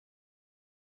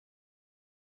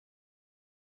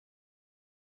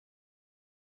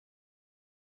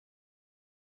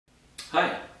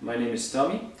Hi, my name is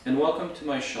Tommy and welcome to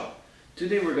my shop.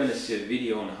 Today we're going to see a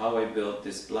video on how I built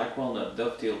this black walnut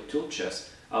dovetail tool chest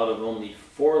out of only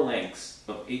 4 lengths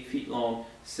of 8 feet long,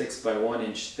 6 by 1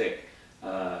 inch thick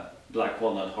black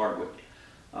walnut hardwood.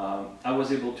 I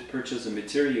was able to purchase the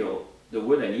material, the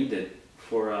wood I needed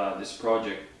for this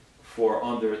project for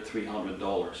under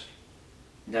 $300.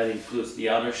 That includes the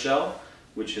outer shell,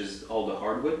 which is all the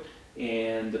hardwood,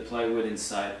 and the plywood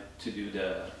inside to do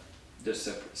the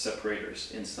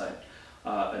separators inside.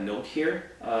 A note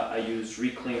here, I used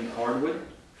reclaimed hardwood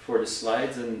for the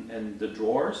slides and the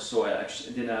drawers, so I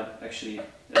didn't actually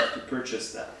have to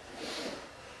purchase that.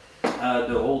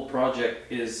 The whole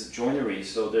project is joinery,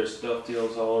 so there's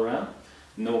dovetails all around,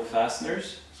 no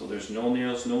fasteners, so there's no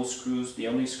nails, no screws. The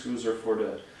only screws are for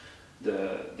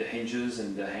the hinges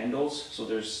and the handles, so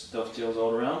there's dovetails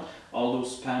all around. All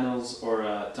those panels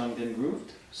are tongued and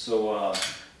grooved, so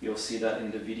you'll see that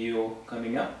in the video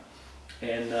coming up.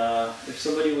 And if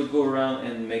somebody would go around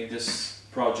and make this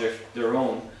project their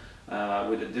own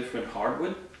with a different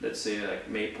hardwood, let's say like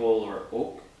maple or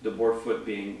oak, the board foot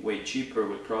being way cheaper,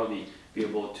 would probably be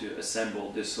able to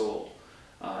assemble this whole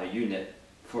unit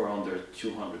for under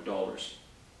 $200.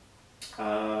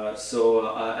 So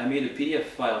I made a PDF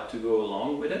file to go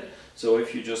along with it, so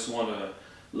if you just want to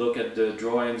look at the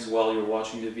drawings while you're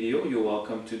watching the video, you're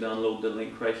welcome to download the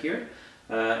link right here.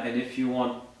 And if you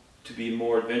want to be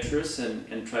more adventurous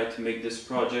and try to make this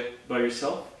project by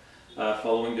yourself,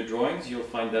 following the drawings, you'll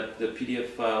find that the PDF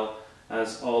file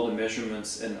has all the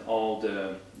measurements and all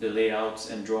the layouts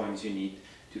and drawings you need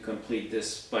to complete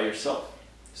this by yourself.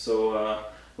 So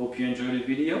hope you enjoy the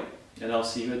video, and I'll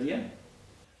see you at the end.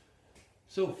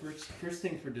 So first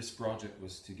thing for this project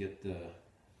was to get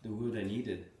the wood I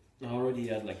needed. I already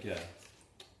had like a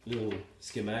little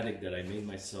schematic that I made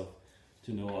myself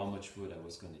to know how much wood I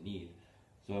was going to need.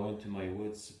 So I went to my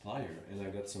wood supplier and I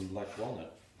got some black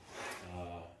walnut,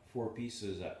 4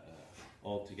 pieces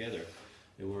all together.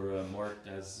 They were marked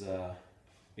as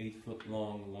 8 foot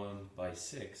long, 1 by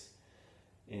 6,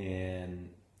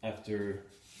 and after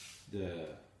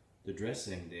the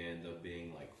dressing they end up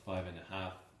being like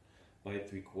 5.5 by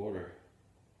 3/4.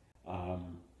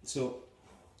 So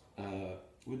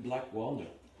with black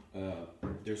walnut,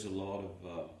 there's a lot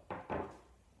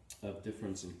of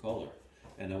difference in color,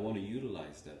 and I want to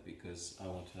utilize that because I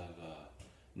want to have a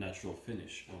natural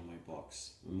finish on my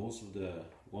box. Most of the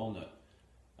walnut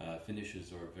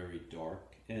finishes are very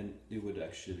dark, and they would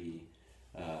actually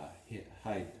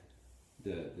hide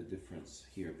the difference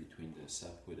here between the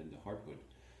sapwood and the hardwood.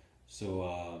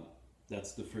 So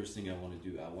that's the first thing I want to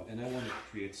do. And I want to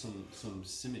create some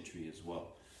symmetry as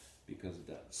well because of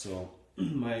that. So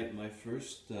my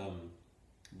first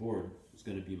board is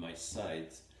going to be my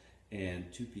sides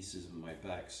and 2 pieces of my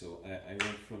back. So I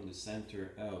went from the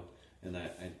center out, and I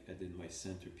did my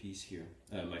center piece here,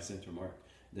 my center mark.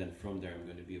 Then from there I'm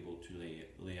going to be able to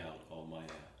lay out all my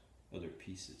other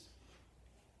pieces.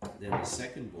 Then the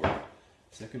second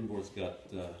board's got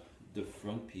the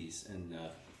front piece and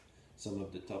some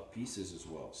of the top pieces as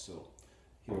well. So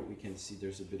here we can see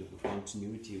there's a bit of a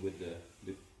continuity with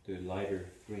the lighter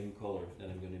grain color that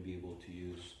I'm going to be able to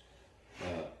use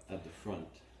at the front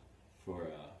for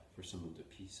some of the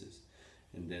pieces.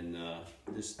 And then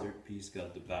this third piece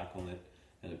got the back on it,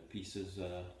 and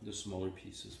the smaller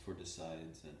pieces for the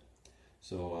sides. And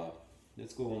so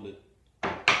let's go on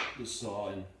the saw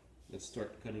and let's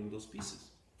start cutting those pieces.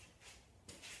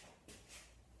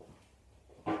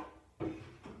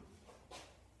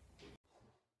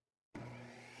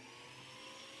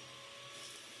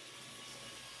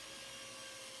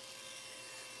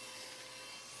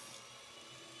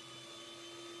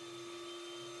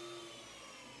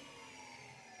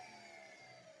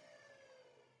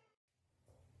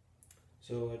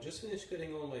 So I just finished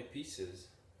cutting all my pieces.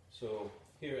 So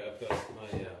here I've got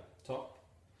my top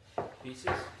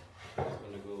pieces. It's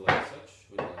going to go like such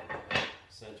with a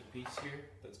center piece here.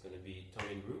 That's going to be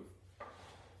tongue and groove.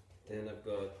 Then I've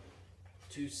got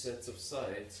 2 sets of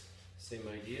sides. Same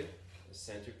idea. A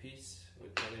center piece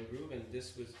with tongue and groove, and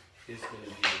this is going to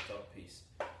be the top piece.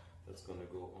 That's going to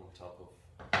go on top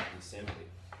of the assembly.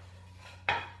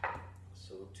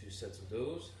 So 2 sets of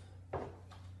those.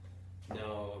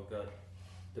 Now I've got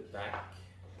the back,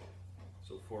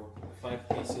 so 5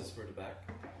 pieces for the back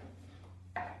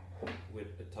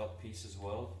with the top piece as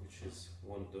well, which is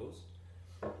 1 of those,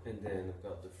 and then I've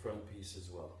got the front piece as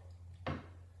well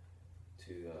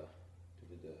to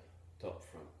do the top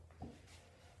front.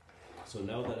 So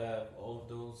now that I have all of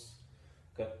those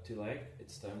cut to length,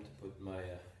 it's time to put my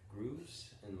grooves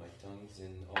and my tongues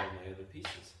in all my other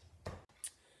pieces.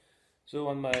 So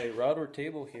on my router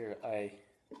table here, I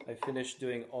I finished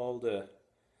doing all the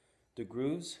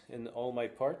grooves in all my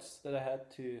parts that I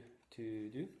had to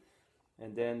do.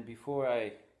 And then before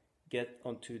I get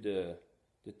onto the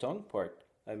tongue part,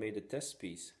 I made a test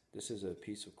piece. This is a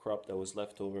piece of crop that was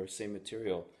left over, same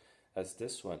material as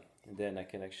this one. And then I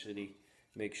can actually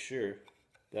make sure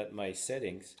that my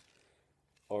settings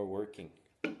are working.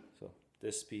 So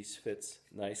this piece fits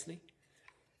nicely.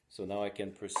 So now I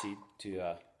can proceed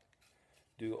to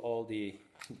do all the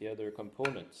other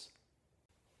components.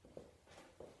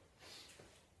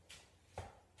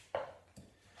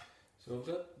 So I've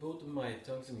got both of my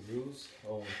tongues and grooves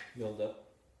all milled up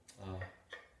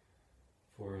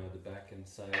for the back and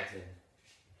sides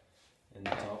and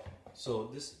the top. So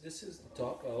this is the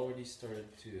top. I already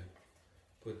started to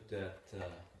put that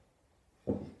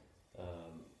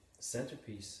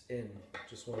centerpiece in.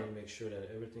 Just wanted to make sure that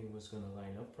everything was going to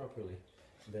line up properly.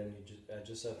 Then I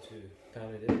just have to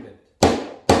pound it in a bit.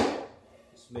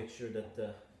 Just make sure that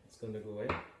it's going to go in.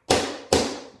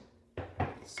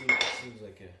 It seems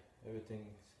like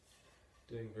everything's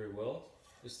doing very well.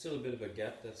 There's still a bit of a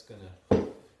gap that's going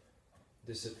to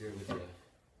disappear with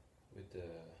the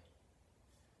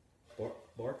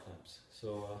bar clamps.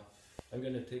 So I'm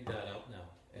going to take that out now,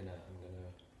 and I'm going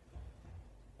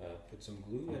to put some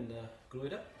glue and glue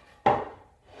it up.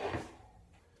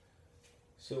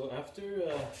 So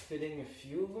after fitting a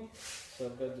few of them, so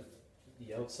I've got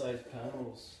the outside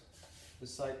panels, the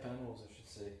side panels I should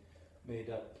say, made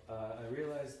up. I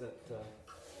realized that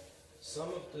some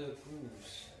of the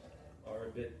grooves are a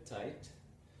bit tight.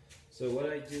 So what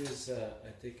I do is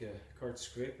I take a card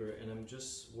scraper and I'm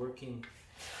just working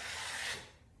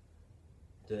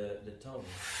the tongue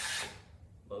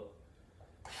about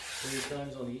 3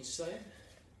 times on each side,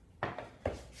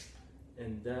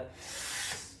 and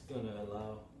that's gonna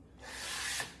allow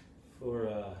for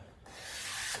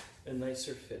a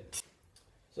nicer fit.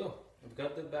 So I've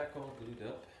got the back all glued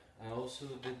up. I also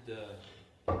did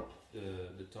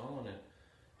the tongue on it,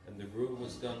 and the groove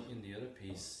was done in the other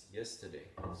piece yesterday.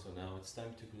 So now it's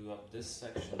time to glue up this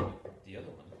section with the other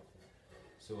one.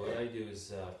 So what I do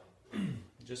is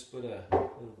just put a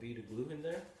little bead of glue in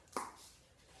there. Like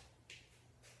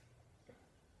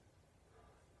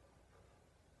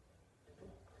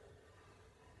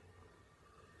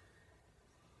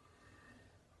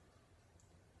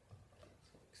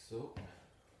so.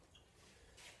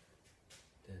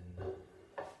 Then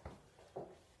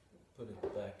put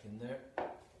it back in there.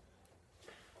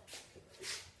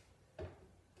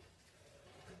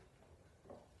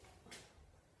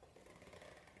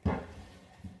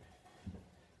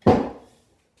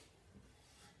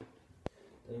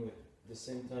 Then at the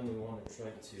same time we want to try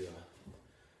to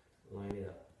line it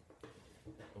up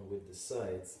with the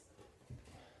sides.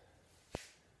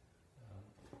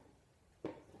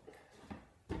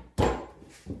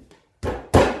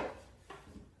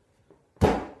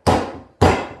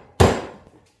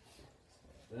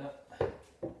 That.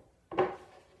 I'm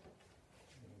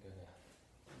gonna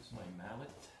use my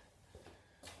mallet.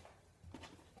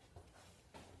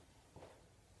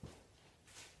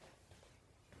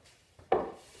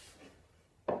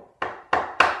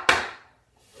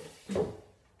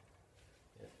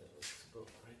 Yeah, that looks about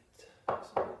right.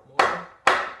 Just a bit more.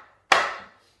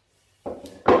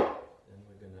 Then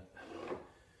we're gonna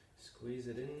squeeze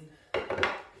it in.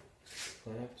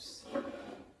 Clamps.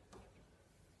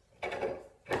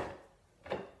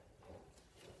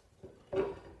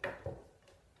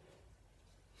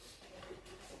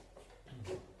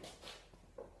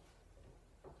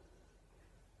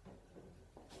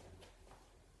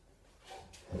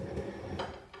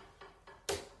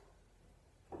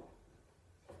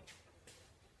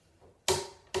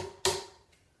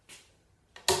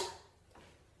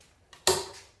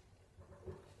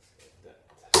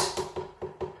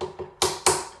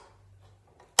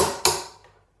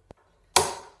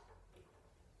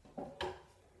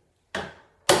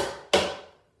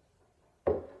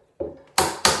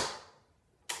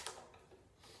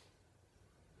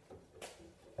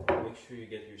 Make sure you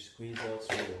get your squeeze out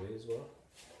straight away as well.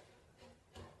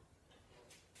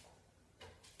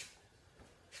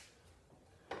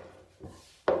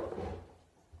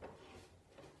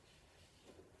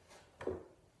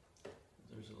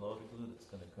 There's a lot of glue that's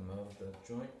going to come out of that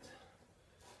joint.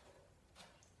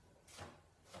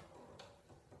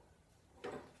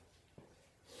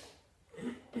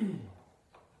 And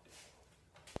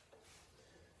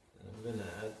I'm going to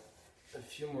add a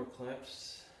few more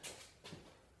clamps.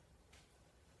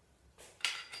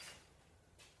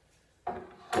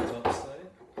 Top side.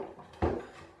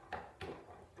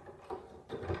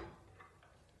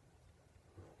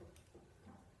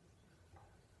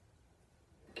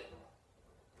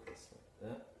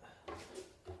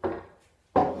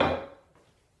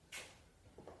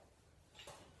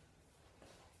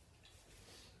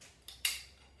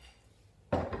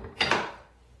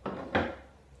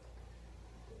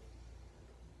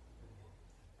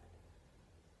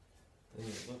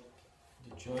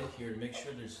 joint here, make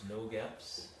sure there's no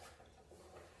gaps.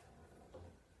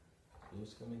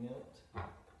 Loose coming out.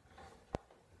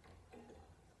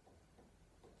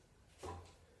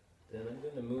 Then I'm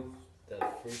going to move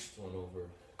that first one over a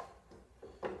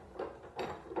bit.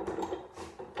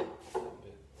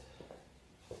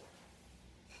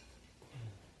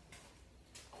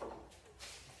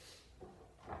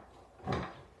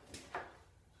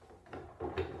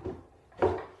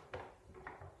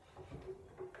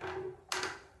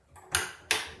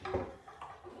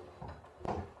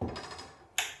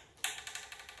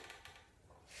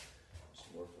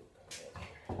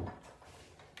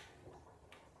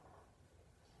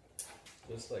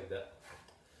 Just like that.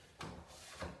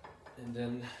 And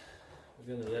then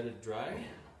we're going to let it dry.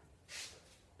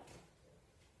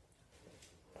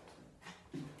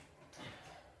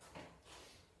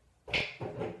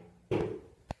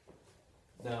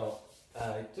 Now,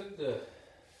 I took the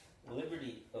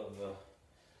liberty of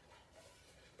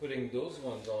putting those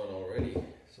ones on already.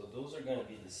 So those are going to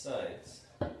be the sides.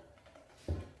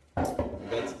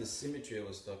 That's the symmetry I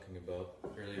was talking about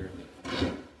earlier in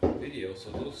the video. So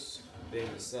those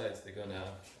being the sides, they're gonna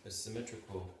have a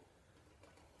symmetrical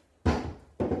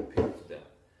appeal to them.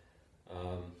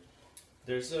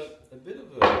 There's a bit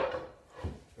of a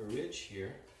ridge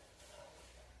here.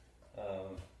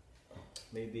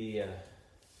 Maybe I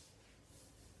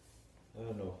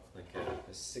don't know, like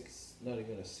a six, not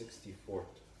even a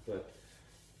 64th, but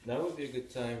that would be a good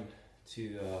time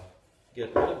to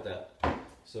get rid of that.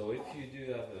 So if you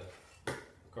do have a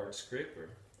card scraper,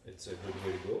 it's a good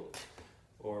way to go.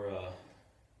 Or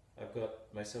I've got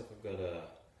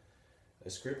a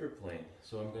scraper plane,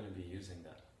 so I'm going to be using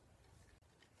that.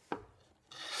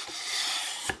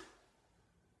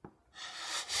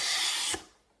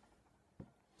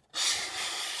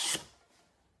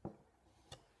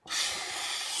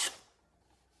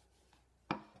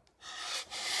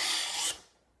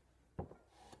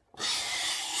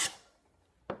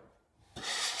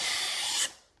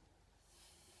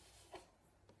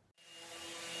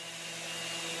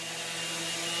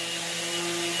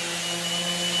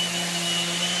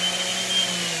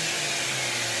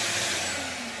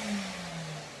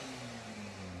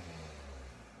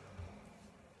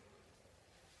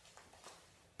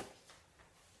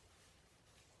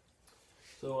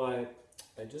 So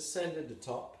I just sanded the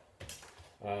top.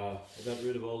 I got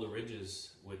rid of all the ridges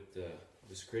with the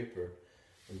scraper,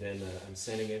 and then I'm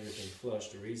sanding everything flush.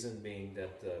 The reason being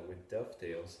that with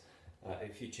dovetails,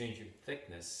 if you change your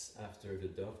thickness after the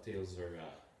dovetails are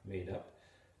made up,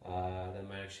 that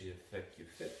might actually affect your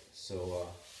fit. So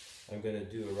I'm going to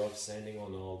do a rough sanding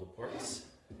on all the parts,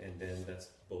 and then that's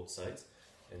both sides,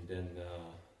 and then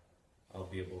I'll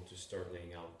be able to start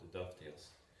laying out the dovetails.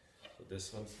 So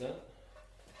this one's done.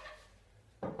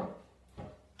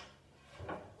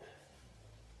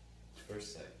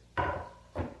 First side.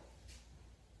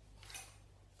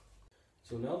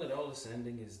 So now that all the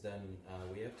sanding is done,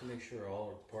 we have to make sure all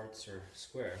our parts are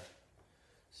square.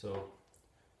 So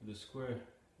the square,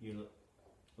 you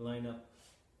line up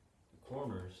the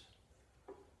corners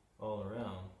all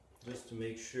around just to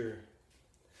make sure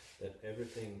that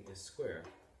everything is square.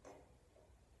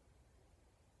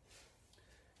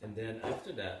 And then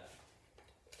after that,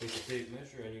 take a tape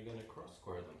measure and you're going to cross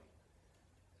square them.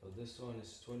 So this one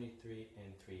is 23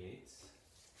 3/8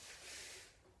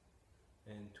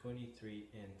 and 23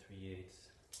 3/8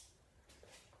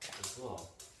 as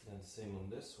well. Then same on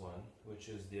this one, which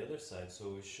is the other side, so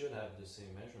we should have the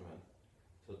same measurement.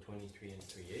 So 23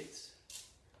 3/8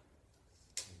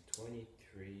 and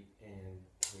 23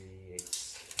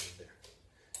 3/8 there.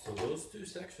 So those two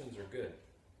sections are good.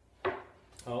 I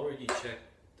already checked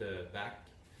the back.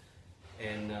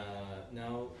 And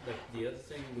now the other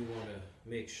thing we want to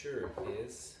make sure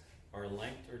is our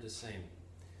length are the same.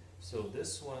 So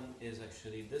this one is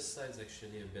actually, this side's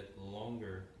actually a bit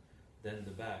longer than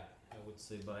the back. I would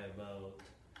say by about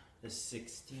a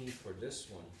 16 for this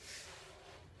one.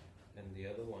 And the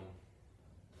other one,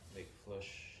 make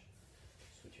flush,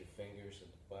 switch your fingers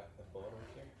at the back, the bottom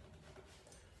here.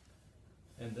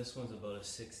 And this one's about a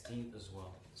 16th as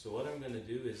well. So what I'm going to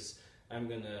do is I'm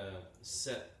going to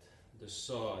set the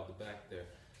saw at the back there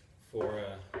for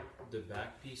the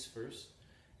back piece first,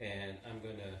 and I'm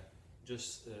going to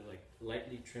just like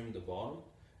lightly trim the bottom,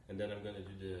 and then I'm going to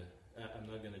do I'm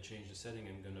not going to change the setting.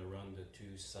 I'm going to run the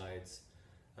two sides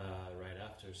right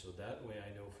after, so that way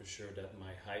I know for sure that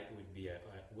my height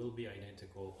will be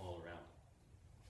identical all around.